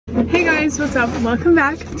guys, what's up? Welcome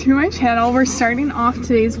back to my channel. We're starting off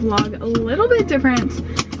today's vlog a little bit different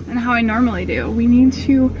than how I normally do. We need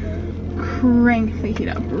to crank the heat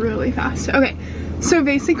up really fast. Okay, so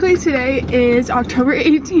basically today is October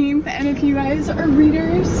 18th, and if you guys are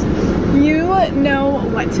readers, you know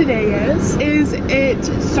what today is. It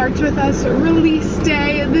starts with us release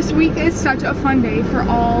day. This week is such a fun day for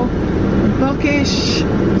all bookish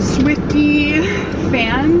Swiftie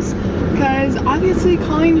fans, because obviously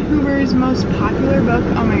Colleen Hoover's most popular book,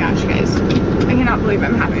 oh my gosh guys, I cannot believe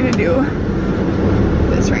I'm having to do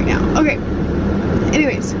this right now. Okay,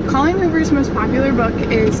 anyways, Colleen Hoover's most popular book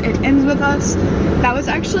is It Ends With Us. That was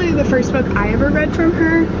actually the first book I ever read from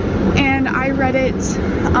her, and I read it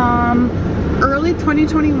early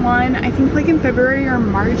 2021, I think like in February or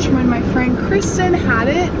March, when my friend Kristen had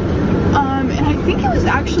it. And I think it was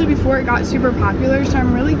actually before it got super popular, so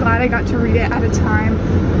I'm really glad I got to read it at a time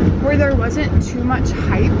where there wasn't too much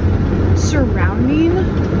hype surrounding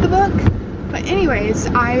the book. But anyways,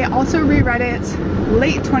 I also reread it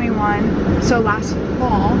late 21, so last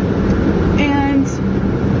fall, and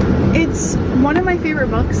it's one of my favorite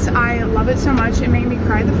books. I love it so much. It made me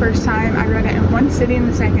cry the first time. I read it in one sitting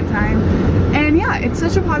the second time. And yeah, it's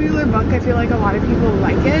such a popular book. I feel like a lot of people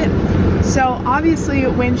like it. So obviously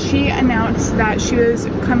when she announced that she was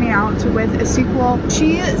coming out with a sequel,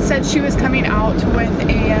 she said she was coming out with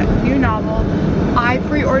a new novel. I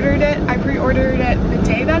pre-ordered it. I pre-ordered it the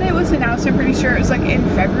day that it was announced. I'm pretty sure it was like in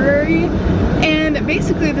February. And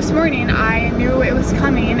basically this morning I knew it was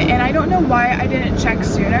coming, and I don't know why I didn't check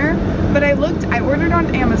sooner, but I ordered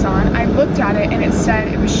on Amazon, I looked at it, and it said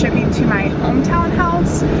it was shipping to my hometown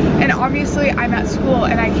house, and obviously I'm at school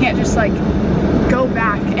and I can't just like go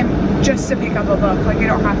back and just to pick up a book, like I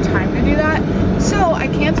don't have time to do that. So I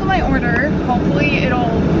canceled my order. Hopefully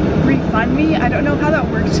it'll refund me. I don't know how that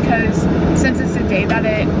works, because since it's the day that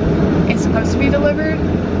it is supposed to be delivered,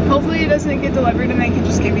 hopefully it doesn't get delivered and they can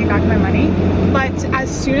just give me back my money. But as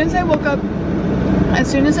soon as I woke up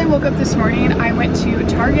this morning, I went to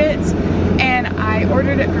Target and I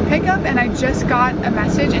ordered it for pickup, and I just got a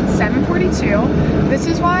message at 7:42. This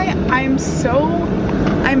is why I'm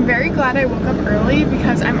very glad I woke up early,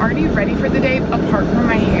 because I'm already ready for the day apart from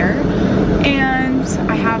my hair, and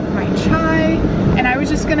I have my chai, and I was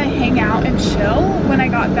just gonna hang out and chill when I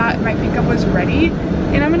got that my pickup was ready,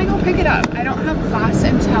 and I'm gonna go pick it up. I don't have class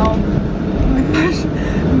until, oh my gosh,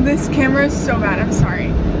 this camera is so bad, I'm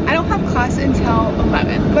sorry. I don't have class until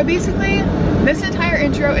 11, but basically this entire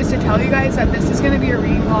intro is to tell you guys that this is going to be a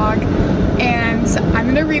reading vlog, and I'm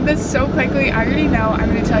going to read this so quickly. I already know. I'm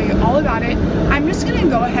going to tell you all about it. I'm just going to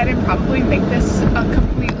go ahead and probably make this a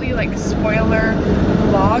completely like spoiler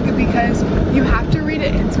vlog, because you have to read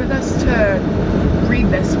It Ends With Us to read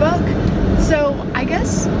this book. So I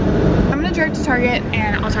guess I'm going to drive to Target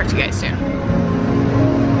and I'll talk to you guys soon.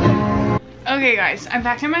 Okay guys, I'm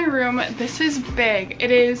back in my room. This is big.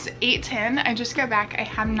 It is 8:10. I just got back. I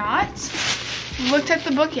have not looked at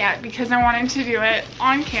the book yet because I wanted to do it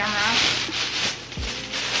on camera.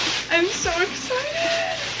 I'm so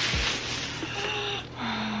excited.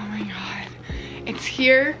 Oh my god. It's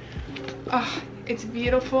here. Oh, it's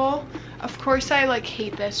beautiful. Of course I like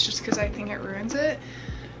hate this just because I think it ruins it,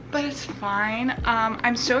 but it's fine.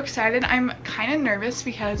 I'm so excited. I'm kind of nervous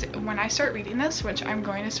because when I start reading this, which I'm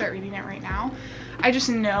going to start reading it right now, I just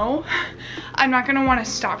know I'm not going to want to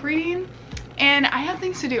stop reading, and I have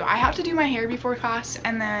things to do. I have to do my hair before class,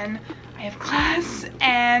 and then I have class,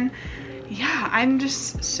 and yeah, I'm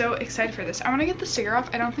just so excited for this. I want to get the sticker off.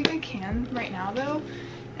 I don't think I can right now though,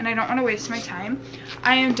 and I don't want to waste my time.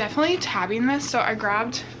 I am definitely tabbing this, so I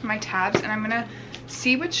grabbed my tabs and I'm gonna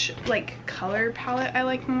see which like color palette I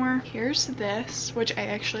like more. Here's this, which I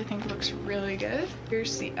actually think looks really good.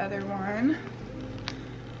 Here's the other one.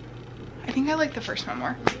 I think I like the first one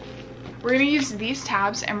more. We're gonna use these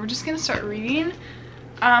tabs and we're just gonna start reading.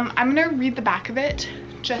 I'm gonna read the back of it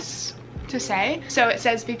just to say. So it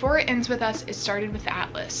says, before it ends with us, it started with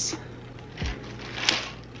Atlas.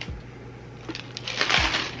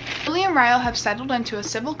 Lily and Ryle have settled into a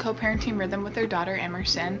civil co-parenting rhythm with their daughter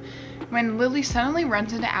Emerson, when Lily suddenly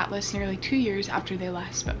runs into Atlas nearly 2 years after they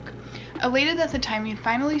last spoke. Elated that the timing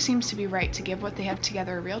finally seems to be right to give what they have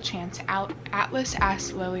together a real chance, Atlas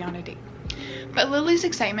asks Lily on a date. But Lily's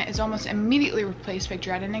excitement is almost immediately replaced by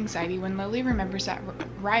dread and anxiety when Lily remembers that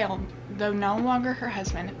Ryle, though no longer her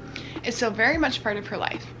husband, is still very much part of her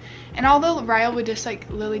life. And although Ryle would dislike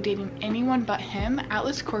Lily dating anyone but him,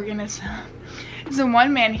 Atlas Corrigan is the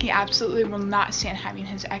one man he absolutely will not stand having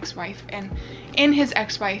his ex-wife and in his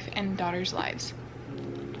ex-wife and daughter's lives.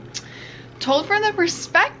 Told from the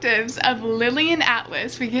perspectives of Lily and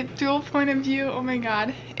Atlas, we get dual point of view. Oh my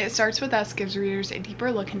god. It Starts With Us gives readers a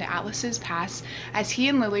deeper look into Atlas's past as he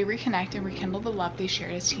and Lily reconnect and rekindle the love they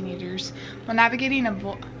shared as teenagers while navigating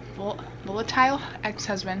a volatile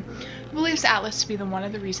ex-husband who believes Atlas to be one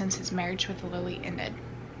of the reasons his marriage with Lily ended.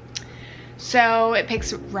 So it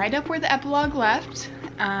picks right up where the epilogue left.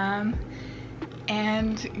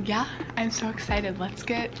 And yeah, I'm so excited. Let's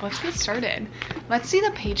get started. Let's see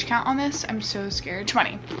the page count on this. I'm so scared.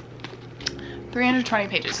 320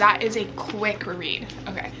 pages. That is a quick read.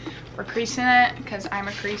 Okay, we're creasing it because I'm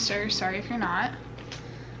a creaser. Sorry if you're not.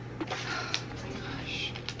 Oh my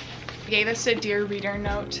gosh. Gave us a dear reader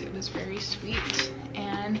note. It was very sweet.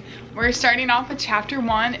 And we're starting off with chapter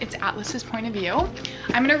 1. It's Atlas's point of view.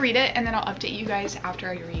 I'm gonna read it and then I'll update you guys after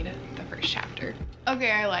I read the first chapter.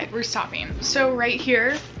 Okay, I lied. We're stopping. So right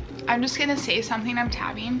here, I'm just gonna say something I'm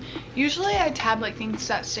tabbing. Usually I tab like things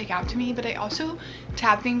that stick out to me, but I also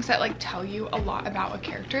tab things that like tell you a lot about a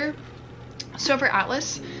character. So for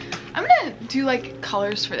Atlas, I'm gonna do like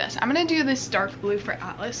colors for this. I'm gonna do this dark blue for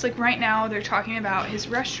Atlas. Like right now they're talking about his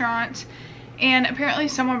restaurant and apparently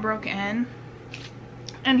someone broke in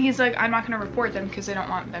and he's like, I'm not gonna report them because I don't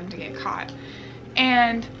want them to get caught.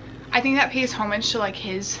 And I think that pays homage to like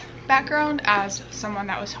his background as someone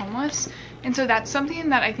that was homeless, and so that's something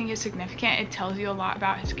that I think is significant. It tells you a lot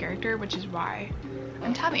about his character, which is why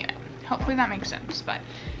I'm tabbing it. Hopefully that makes sense. But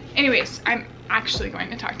anyways, I'm actually going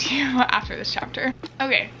to talk to you after this chapter.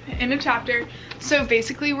 Okay, end of chapter. So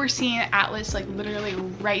basically we're seeing Atlas like literally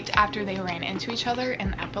right after they ran into each other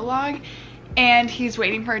in the epilogue, and he's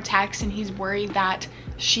waiting for a text and he's worried that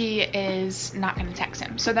she is not going to text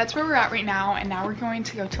him. So that's where we're at right now, and now we're going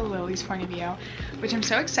to go to Lily's point of view, which I'm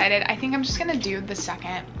so excited. I think I'm just going to do the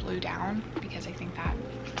second blue down because I think that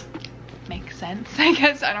makes sense. I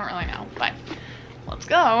guess I don't really know, but let's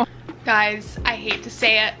go. Guys, I hate to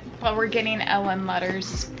say it, but we're getting Ellen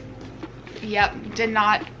letters. Yep,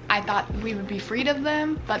 I thought we would be freed of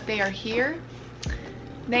them, but they are here.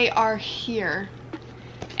 They are here.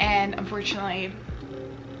 And unfortunately,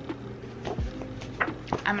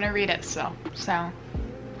 I'm gonna read it still, so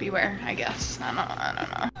beware, I guess. I don't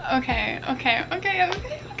know. Okay.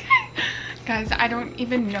 Guys, I don't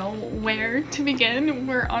even know where to begin.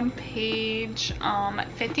 We're on page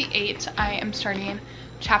 58. I am starting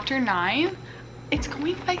chapter 9. It's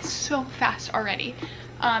going by so fast already.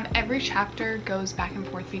 Every chapter goes back and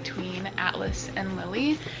forth between Atlas and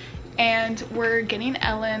Lily. And we're getting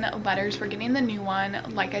Ellen letters. We're getting the new one,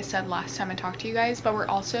 like I said last time I talked to you guys, but we're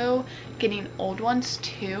also getting old ones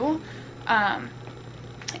too.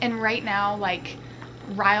 And right now, like,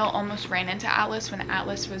 Ryle almost ran into Atlas when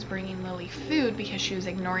Atlas was bringing Lily food because she was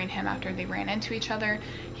ignoring him after they ran into each other.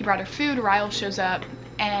 He brought her food, Ryle shows up,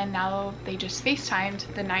 and now they just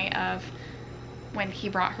FaceTimed the night of when he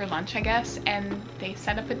brought her lunch, I guess, and they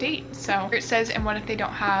set up a date. So it says, and what if they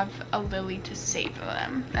don't have a Lily to save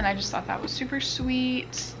them? And I just thought that was super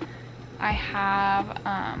sweet. I have,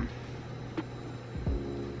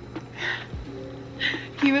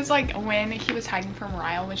 he was like, when he was hiding from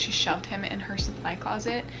Ryle, when she shoved him in her supply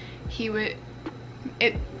closet,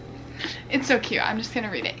 it's so cute. I'm just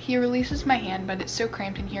gonna read it. He releases my hand, but it's so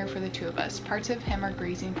cramped in here for the two of us. Parts of him are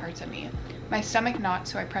grazing parts of me. My stomach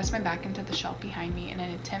knots, so I press my back into the shelf behind me in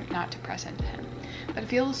an attempt not to press into him. But it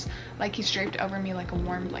feels like he's draped over me like a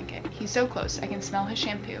warm blanket. He's so close, I can smell his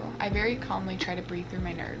shampoo. I very calmly try to breathe through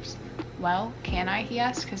my nerves. Well, can I? He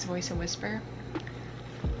asked, his voice a whisper.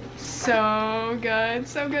 So good,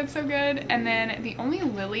 so good, so good. And then the only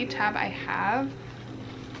Lily tab I have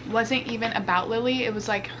wasn't even about Lily. It was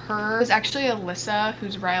like her, it was actually Alyssa,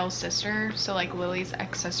 who's Ryle's sister, so like Lily's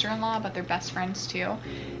ex-sister-in-law, but they're best friends too.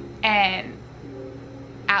 And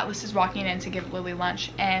Atlas is walking in to give Lily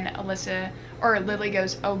lunch, and Lily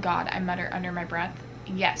goes, "Oh God," I mutter under my breath.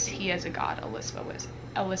 "Yes, he is a god,"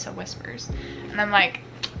 Alyssa whispers. And I'm like,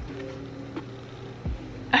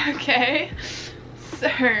 okay,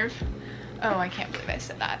 serve. Oh, I can't believe I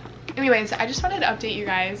said that. Anyways, I just wanted to update you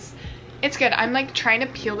guys. It's good. I'm like trying to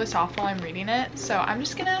peel this off while I'm reading it, so I'm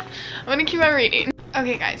gonna keep on reading.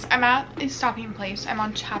 Okay guys, I'm at a stopping place. I'm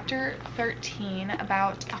on chapter 13,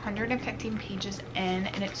 about 115 pages in,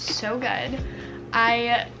 and it's so good.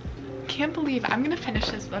 I can't believe I'm gonna finish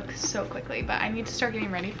this book so quickly, but I need to start getting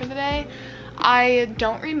ready for the day. I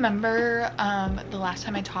don't remember the last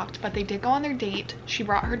time I talked, but they did go on their date. She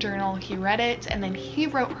brought her journal, he read it, and then he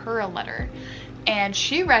wrote her a letter. And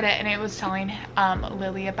she read it, and it was telling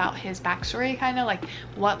Lily about his backstory, kind of like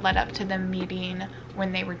what led up to them meeting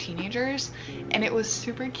when they were teenagers, and it was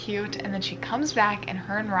super cute. And then she comes back, and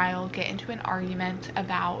her and Ryle get into an argument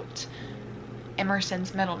about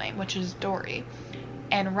Emerson's middle name, which is Dory.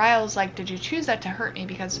 And Ryle's like, did you choose that to hurt me?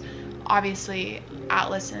 Because obviously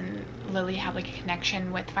Atlas and Lily have like a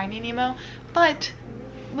connection with Finding Nemo, but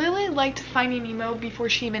Lily liked Finding Nemo before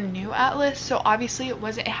she even knew Atlas, so obviously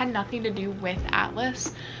it had nothing to do with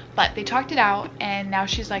Atlas, but they talked it out, and now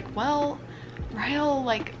she's like, well, Ryle,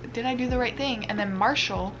 like, did I do the right thing? And then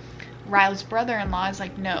Marshall, Ryle's brother-in-law, is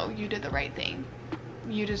like, no, you did the right thing.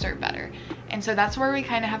 You deserve better. And so that's where we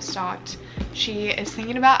kind of have stopped. She is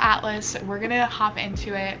thinking about Atlas. We're gonna hop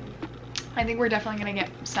into it. I think we're definitely gonna get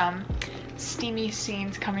some steamy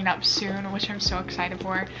scenes coming up soon, which I'm so excited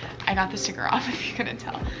for. I got the sticker off if you couldn't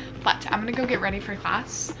tell. But I'm gonna go get ready for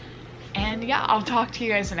class. And yeah, I'll talk to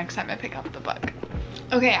you guys the next time I pick up the book.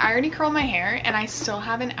 Okay, I already curled my hair and I still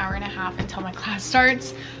have an hour and a half until my class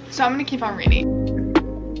starts. So I'm gonna keep on reading.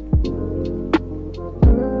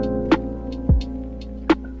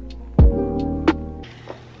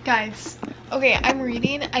 Guys, okay, I'm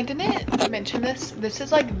reading. I didn't mention this. This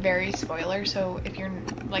is like very spoiler, so if you're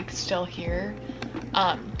like still here,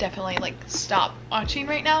 definitely like stop watching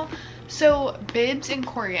right now. So Bibbs and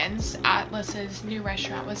Corrigan's, Atlas's new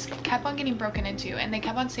restaurant, kept on getting broken into, and they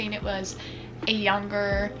kept on saying it was a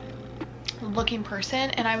younger looking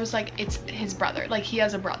person, and I was like, it's his brother, like he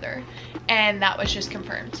has a brother, and that was just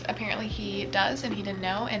confirmed. Apparently he does, and he didn't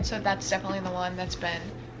know, and so that's definitely the one that's been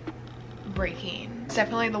breaking. It's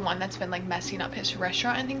definitely the one that's been like messing up his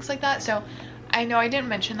restaurant and things like that. So I know I didn't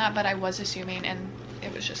mention that, but I was assuming, and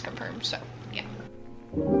it was just confirmed. So yeah.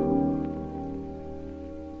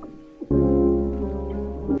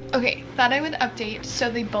 Okay, thought I would update. So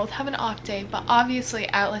they both have an off day, but obviously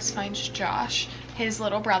Atlas finds Josh, his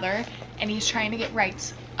little brother, and he's trying to get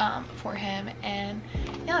rights for him. And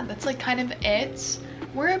yeah, that's like kind of it.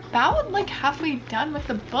 We're about like halfway done with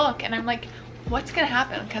the book, and I'm like, what's gonna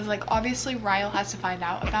happen? Because like obviously Ryle has to find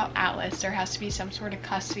out about Atlas. There has to be some sort of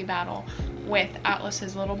custody battle with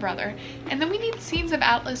Atlas's little brother, and then we need scenes of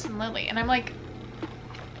Atlas and Lily, and I'm like,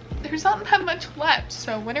 there's not that much left,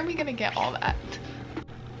 so when are we gonna get all that?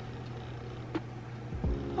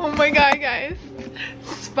 Oh my god, guys,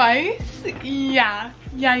 Spice, yeah,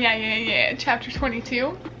 chapter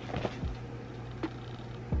 22.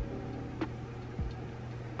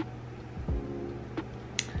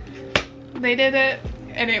 They did it,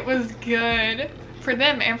 and it was good for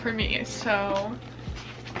them and for me. So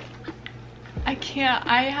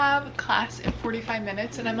I have class in 45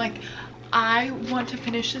 minutes, and I'm like, I want to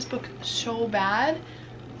finish this book so bad.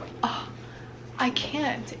 Oh, I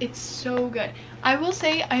can't. It's so good. I will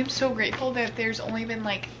say I am so grateful that there's only been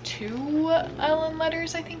like 2 Ellen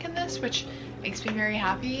letters, I think, in this, which makes me very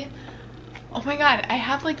happy. Oh my god, I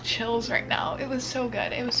have like chills right now. It was so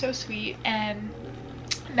good. It was so sweet, and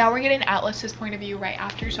now we're getting Atlas's point of view right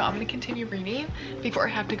after, so I'm going to continue reading before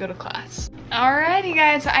I have to go to class. Alrighty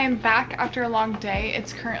guys, I am back after a long day.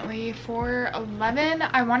 It's currently 4:11.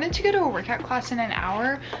 I wanted to go to a workout class in an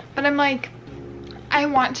hour, but I'm like, I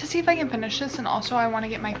want to see if I can finish this, and also I want to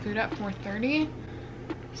get my food at 4:30.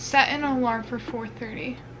 Set an alarm for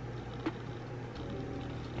 4:30.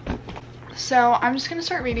 So I'm just going to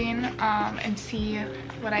start reading and see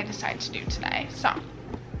what I decide to do today. So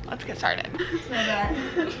let's get started.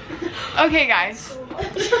 Okay guys,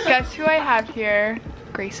 guess who I have here?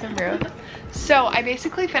 Grace and Ruth. So I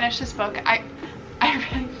basically finished this book. I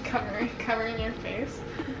covering your face.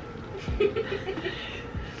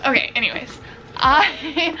 Okay, anyways,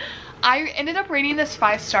 I ended up rating this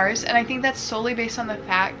 5 stars, and I think that's solely based on the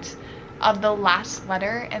fact of the last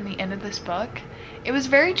letter and the end of this book. It was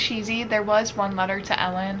very cheesy. There was one letter to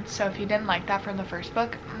Ellen, so if you didn't like that from the first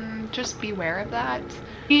book, just beware of that.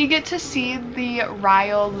 You get to see the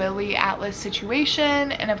Ryle, Lily, Atlas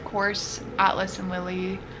situation, and of course Atlas and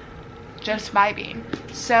Lily just vibing.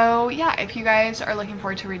 So yeah, if you guys are looking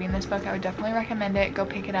forward to reading this book, I would definitely recommend it. Go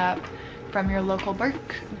pick it up from your local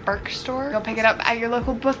book store. Go pick it up at your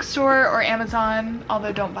local bookstore or Amazon,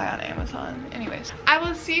 although don't buy on Amazon. Anyways, I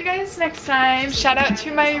will see you guys next time. Shout out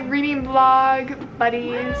to my reading vlog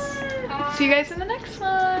buddies. See you guys in the next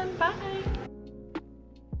one. Bye.